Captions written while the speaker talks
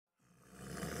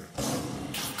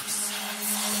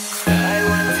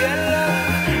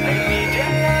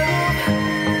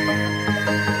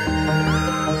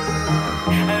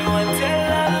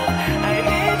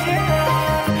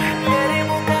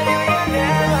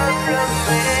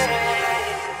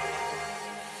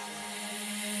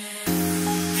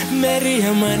carry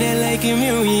a man like him,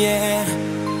 yeah.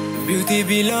 Beauty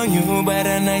belong you, but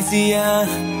I see ya.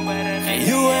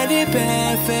 You are the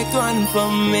perfect one for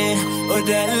me, oh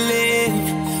darling,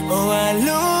 oh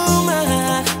Aluma,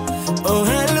 oh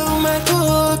Aluma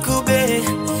kukube.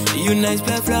 You nice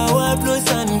black flower plus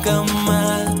and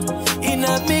kama.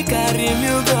 Ina me carry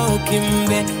me go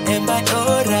kimbe, and by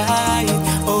alright,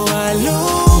 oh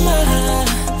Aluma,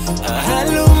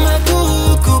 Aluma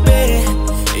kukube.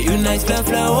 You nice black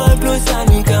flower plus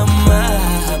and kama.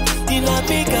 Ina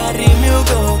me carry me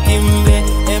go kimbe,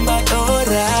 and by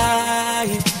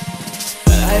alright.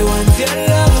 I want your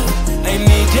love, I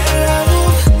need your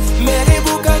love. Meri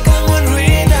Buka, come on,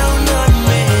 rain down on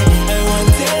me. I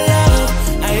want your love,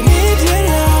 I need your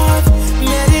love.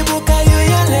 Meri Buka,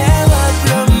 you'll never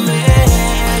from me.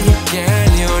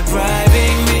 Girl, you're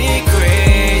driving me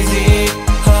crazy.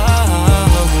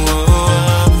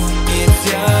 Oh, it's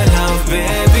your love,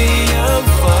 baby, I'm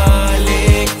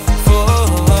falling for.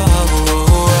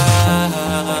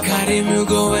 Carry me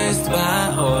go west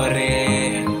by Ore.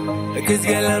 Cause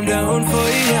girl, I'm down for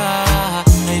ya.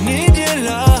 I need your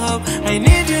love, I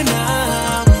need you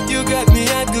now. You got me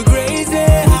at go crazy.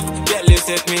 Girl, you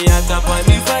set me at up on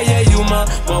the fire. You my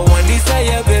one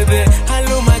desire, baby.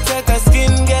 Hello, my chaka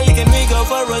skin. Girl, you can make go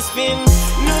for a spin.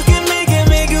 No can make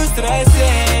you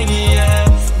stressing, yeah.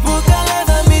 Buka love,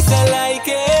 I miss I like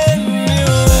it. I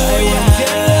want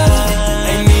your love,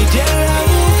 I need your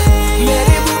love.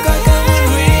 Meri Buka, come on,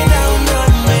 rain down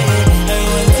on me. I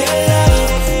want your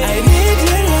love, I need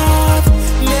your love.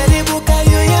 Meri Buka,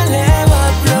 you'll never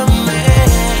from me.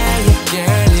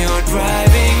 Girl, you're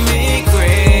driving me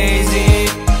crazy.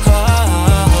 Oh,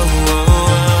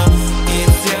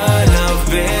 it's your love,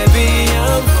 baby,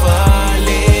 I'm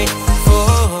falling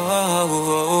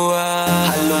for.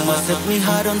 Aluma set me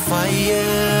heart on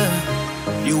fire.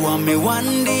 You want me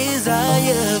one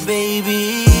desire,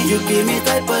 baby. You give me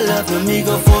type of love, to me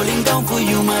go falling down for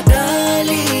you, my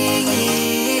darling.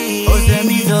 Oh, send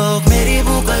me dog, Meri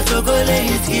Buka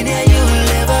chocolate skin, yeah, you'll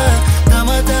never.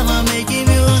 Tama making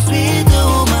you sweet,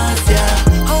 oh my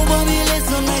yeah. Oh, Bobby, let's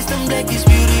so nice, them black is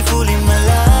beautiful in my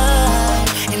life,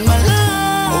 in my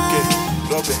life. Okay,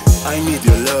 Gobby, I need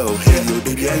your love. Hey, yo,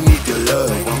 baby, I need your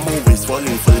love. I'm always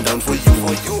falling down for you.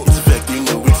 It's a fact, you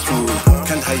know it's true.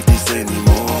 Can't hide this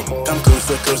anymore. Come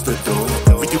closer, close the door.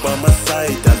 With you by my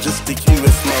side, I'll just take you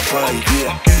as my bride,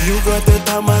 yeah. You got the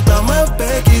tama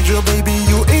back.